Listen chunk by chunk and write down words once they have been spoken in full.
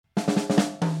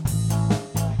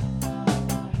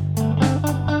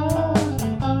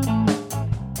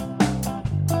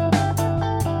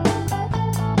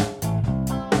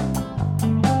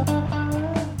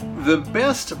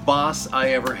best boss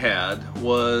I ever had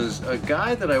was a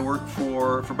guy that I worked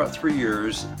for about 3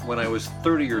 years when I was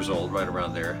 30 years old, right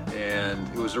around there. And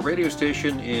it was a radio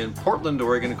station in Portland,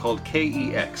 Oregon called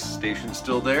KEX. Station's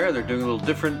still there. They're doing a little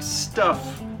different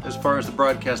stuff as far as the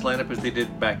broadcast lineup as they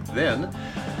did back then.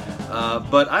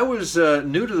 But I was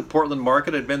new to the Portland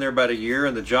market. I'd been there about a year,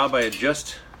 and the job I had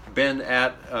just been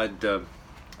at,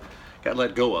 got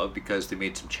let go of because they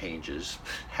made some changes.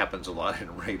 Happens a lot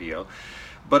in radio.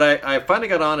 But I finally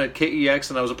got on at KEX,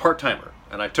 and I was a part-timer.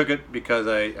 And I took it because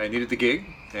I needed the gig.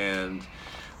 And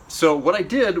so what I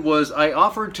did was I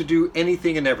offered to do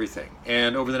anything and everything.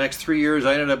 And over the next 3 years,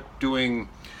 I ended up doing,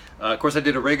 of course, I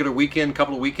did a regular weekend,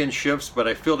 couple of weekend shifts, but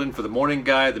I filled in for the morning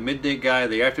guy, the midday guy,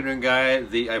 the afternoon guy.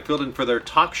 I filled in for their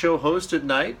talk show host at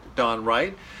night, Don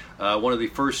Wright. One of the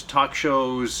first talk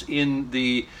shows in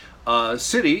the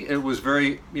city. It was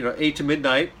very, 8 to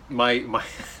midnight. My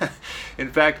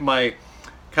in fact, my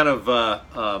kind of,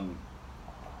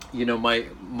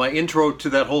 my intro to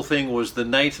that whole thing was the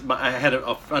night, I had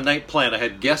a night planned. I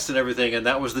had guests and everything, and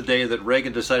that was the day that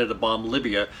Reagan decided to bomb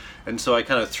Libya. And so I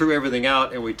kind of threw everything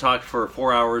out, and we talked for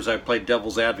 4 hours. I played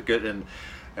devil's advocate, and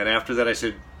after that I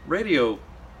said, radio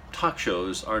talk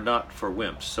shows are not for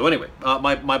wimps. So anyway,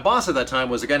 my boss at that time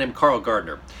was a guy named Carl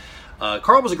Gardner.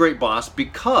 Carl was a great boss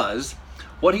because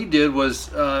what he did was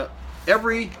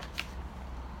every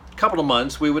couple of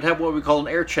months we would have what we call an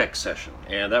air check session,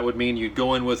 and that would mean you'd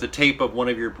go in with a tape of one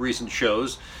of your recent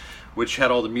shows, which had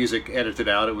all the music edited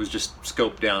out. It was just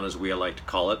scoped down, as we like to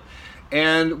call it,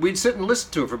 and we'd sit and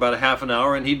listen to it for about a half an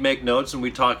hour, and he'd make notes and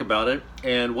we'd talk about it.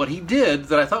 And what he did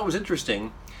that I thought was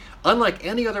interesting, unlike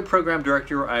any other program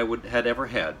director had ever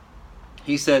had,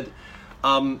 he said,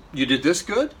 you did this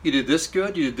good, you did this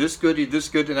good, you did this good, you did this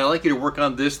good, and I'd like you to work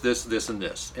on this, this, this, and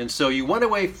this. And so you went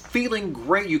away feeling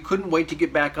great. You couldn't wait to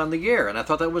get back on the air, and I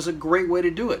thought that was a great way to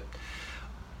do it.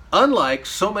 Unlike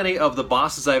so many of the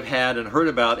bosses I've had and heard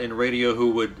about in radio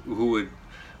who would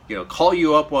call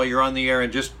you up while you're on the air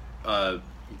and just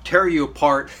tear you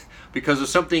apart because of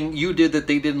something you did that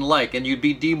they didn't like, and you'd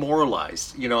be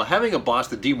demoralized. Having a boss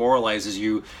that demoralizes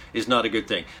you is not a good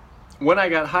thing. When I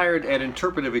got hired at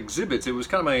Interpretive Exhibits, it was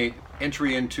kind of my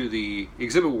entry into the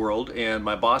exhibit world, and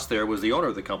my boss there was the owner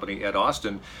of the company, Ed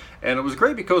Austin. And it was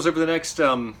great because over the next,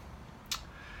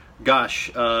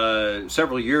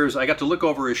 several years, I got to look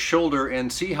over his shoulder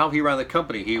and see how he ran the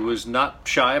company. He was not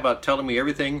shy about telling me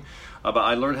everything.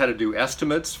 I learned how to do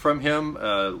estimates from him.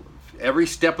 Every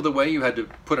step of the way you had to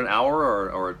put an hour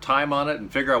or a time on it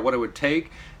and figure out what it would take.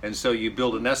 And so you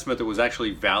build an estimate that was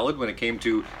actually valid when it came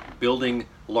to building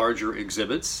larger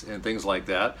exhibits and things like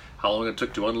that. How long it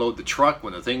took to unload the truck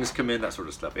when the things come in, that sort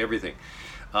of stuff, everything.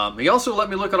 He also let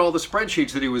me look at all the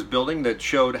spreadsheets that he was building that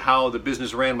showed how the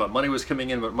business ran, what money was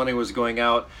coming in, what money was going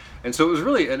out. And so it was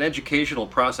really an educational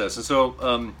process. And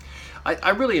so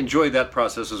I really enjoyed that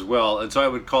process as well. And so I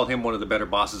would call him one of the better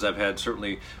bosses I've had,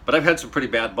 certainly. But I've had some pretty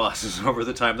bad bosses over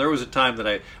the time. There was a time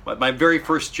that my very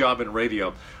first job in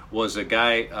radio was a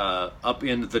guy up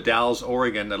in the Dalles,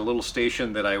 Oregon, at a little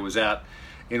station that I was at,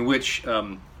 in which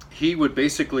he would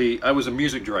basically, I was a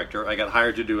music director. I got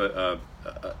hired to do an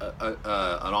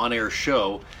on-air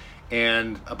show,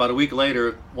 and about a week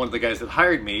later, one of the guys that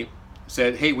hired me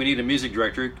said, hey, we need a music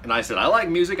director. And I said, I like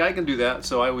music, I can do that.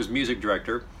 So I was music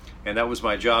director, and that was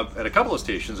my job at a couple of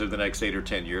stations over the next 8 or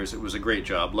 10 years. It was a great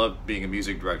job, loved being a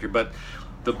music director. But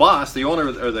the boss, the owner,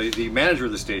 or the manager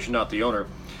of the station, not the owner,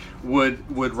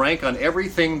 would rank on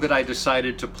everything that I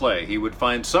decided to play. He would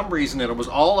find some reason, and it was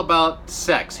all about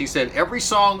sex. He said, every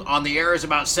song on the air is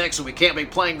about sex, and we can't be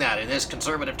playing that in this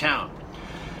conservative town.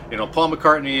 Paul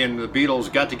McCartney and the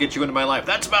Beatles, Got to Get You Into My Life.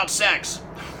 That's about sex.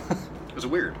 It was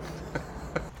weird.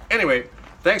 Anyway,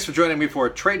 thanks for joining me for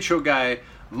Trade Show Guy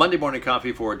Monday Morning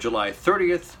Coffee for July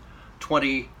 30th,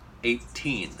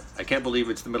 2018. I can't believe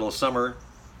it's the middle of summer.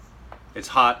 It's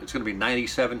hot. It's going to be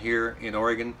 97 here in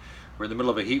Oregon. We're in the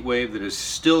middle of a heat wave that is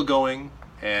still going,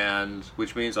 and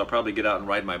which means I'll probably get out and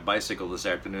ride my bicycle this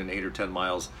afternoon, 8 or 10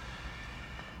 miles,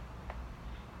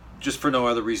 just for no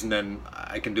other reason than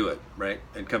I can do it, right?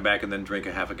 And come back and then drink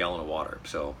a half a gallon of water.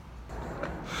 So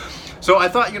I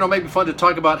thought, it might be fun to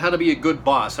talk about how to be a good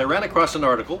boss. I ran across an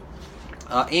article,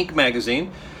 Inc.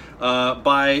 magazine,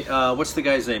 by, what's the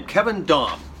guy's name? Kevin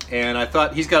Daum. And I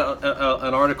thought he's got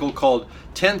an article called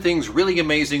 10 Things Really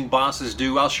Amazing Bosses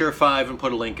Do. I'll share 5 and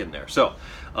put a link in there. So,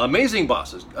 amazing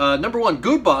bosses. Number 1,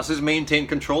 good bosses maintain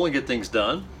control and get things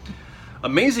done.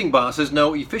 Amazing bosses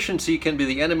know efficiency can be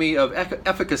the enemy of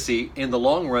efficacy in the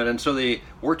long run, and so they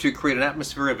work to create an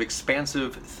atmosphere of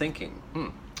expansive thinking.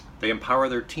 They empower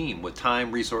their team with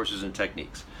time, resources, and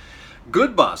techniques.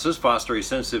 Good bosses foster a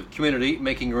sense of community,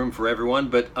 making room for everyone,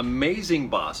 but amazing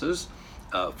bosses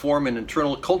form an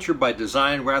internal culture by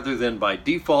design rather than by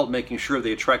default, making sure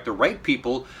they attract the right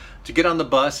people to get on the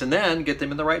bus and then get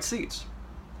them in the right seats.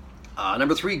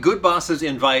 Number 3, good bosses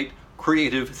invite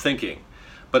creative thinking.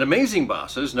 But amazing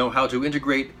bosses know how to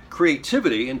integrate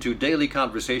creativity into daily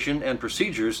conversation and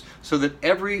procedures so that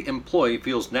every employee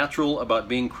feels natural about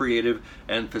being creative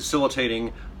and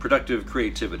facilitating productive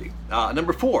creativity.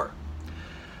 Number 4,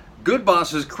 good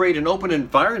bosses create an open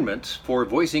environment for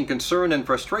voicing concern and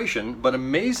frustration, but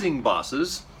amazing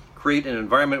bosses create an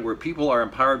environment where people are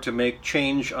empowered to make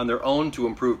change on their own to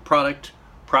improve product,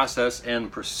 process,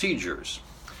 and procedures.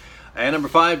 And number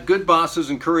 5, good bosses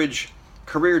encourage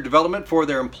career development for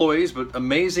their employees, but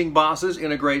amazing bosses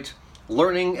integrate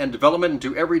learning and development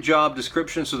into every job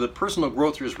description so that personal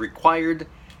growth is required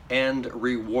and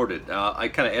rewarded. I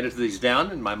kind of edited these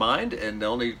down in my mind and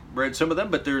only read some of them,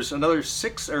 but there's another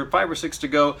 5 or 6 to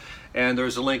go, and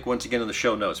there's a link once again in the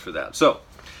show notes for that. So,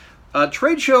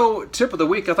 trade show tip of the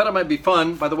week, I thought it might be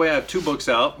fun. By the way, I have 2 books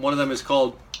out. One of them is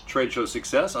called Trade Show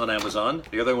Success on Amazon.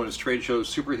 The other one is Trade Show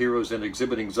Superheroes and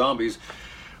Exhibiting Zombies,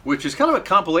 which is kind of a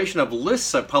compilation of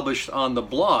lists I published on the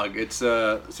blog. It's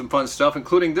some fun stuff,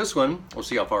 including this one. We'll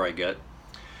see how far I get.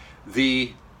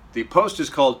 The post is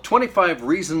called 25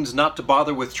 Reasons Not to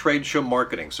Bother with Trade Show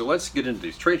Marketing. So let's get into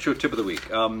these. Trade Show Tip of the Week.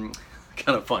 Kind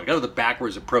of fun. Kind of the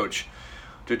backwards approach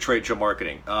to trade show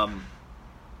marketing.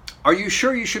 Are you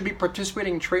sure you should be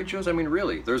participating in trade shows? I mean,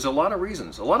 really, there's a lot of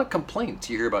reasons, a lot of complaints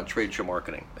you hear about trade show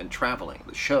marketing and traveling,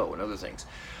 the show, and other things.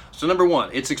 So number 1,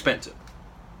 it's expensive.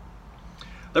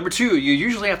 Number 2, you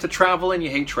usually have to travel and you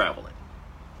hate traveling.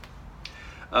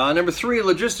 Number 3,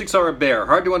 logistics are a bear.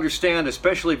 Hard to understand,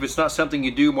 especially if it's not something you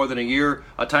do more than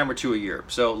a time or two a year.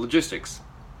 So logistics,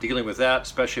 dealing with that,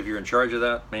 especially if you're in charge of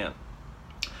that, man.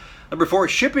 Number 4,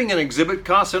 shipping an exhibit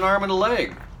costs an arm and a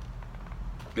leg.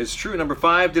 It's true. Number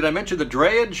 5, did I mention the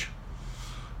drayage?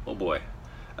 Oh boy.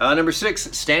 Number 6,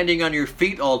 standing on your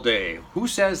feet all day. Who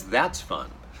says that's fun?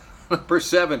 Number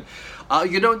 7,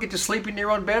 you don't get to sleep in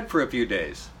your own bed for a few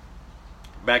days.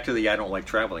 Back to the I don't like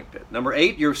traveling bit. Number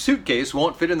 8, your suitcase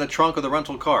won't fit in the trunk of the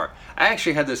rental car. I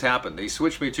actually had this happen. They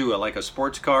switched me to a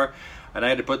sports car, and I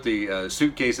had to put the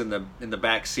suitcase in the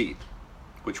back seat,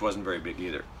 which wasn't very big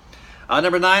either.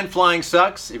 Number 9, flying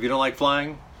sucks. If you don't like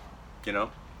flying, you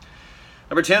know.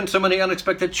 Number 10, so many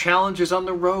unexpected challenges on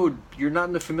the road. You're not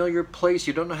in a familiar place.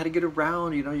 You don't know how to get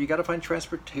around. You know, you got to find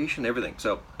transportation, everything.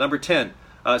 So number 11,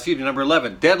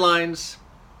 deadlines.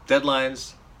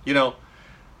 You know,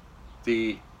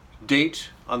 the date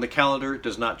on the calendar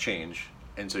does not change,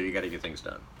 and so you got to get things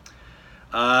done.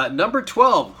 Number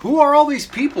 12, who are all these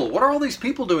people? What are all these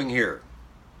people doing here?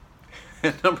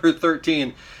 And number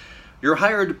 13, your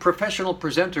hired professional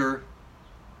presenter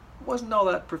wasn't all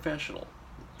that professional.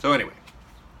 So anyway,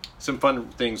 some fun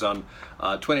things on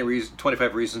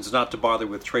 25 Reasons Not to Bother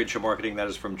with Trade Show Marketing. That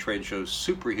is from Trade Show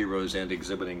Superheroes and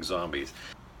Exhibiting Zombies.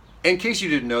 In case you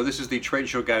didn't know, this is the Trade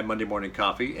Show Guy Monday Morning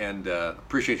Coffee, and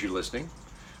appreciate you listening.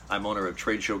 I'm owner of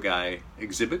Trade Show Guy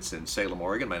Exhibits in Salem,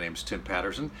 Oregon. My name's Tim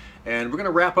Patterson, and we're going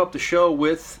to wrap up the show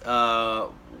with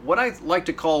what I like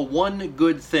to call one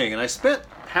good thing. And I spent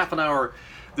half an hour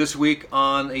this week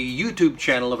on a YouTube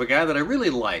channel of a guy that I really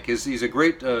like. He's a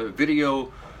great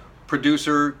video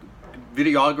producer,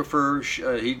 videographer.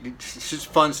 He's just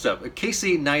fun stuff.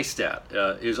 Casey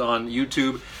Neistat is on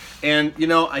YouTube. And, you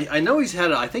know, I know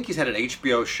I think he's had an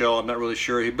HBO show. I'm not really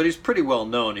sure, but he's pretty well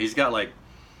known. He's got like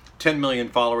 10 million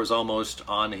followers almost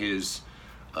on his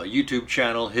YouTube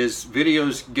channel. His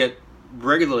videos get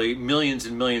regularly millions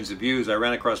and millions of views. I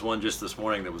ran across one just this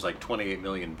morning that was like 28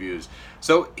 million views.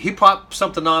 So he popped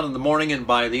something on in the morning, and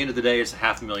by the end of the day, it's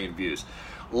 500,000 views.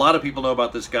 A lot of people know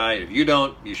about this guy. If you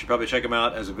don't, you should probably check him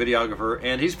out as a videographer.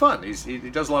 And he's fun. He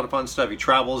does a lot of fun stuff. He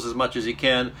travels as much as he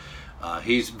can.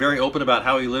 He's very open about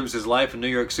how he lives his life in New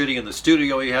York City and the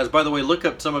studio he has. By the way, look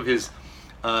up some of his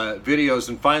videos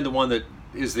and find the one that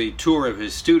is the tour of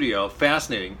his studio.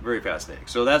 Fascinating, very fascinating.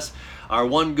 So that's our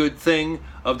one good thing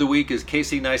of the week, is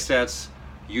Casey Neistat's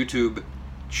YouTube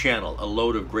channel. A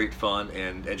load of great fun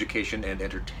and education and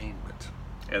entertainment.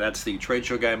 And that's the Trade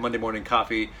Show Guy Monday Morning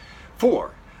Coffee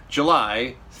for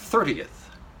July 30th,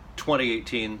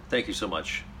 2018. Thank you so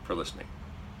much for listening.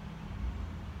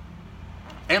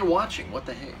 And watching. What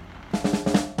the heck?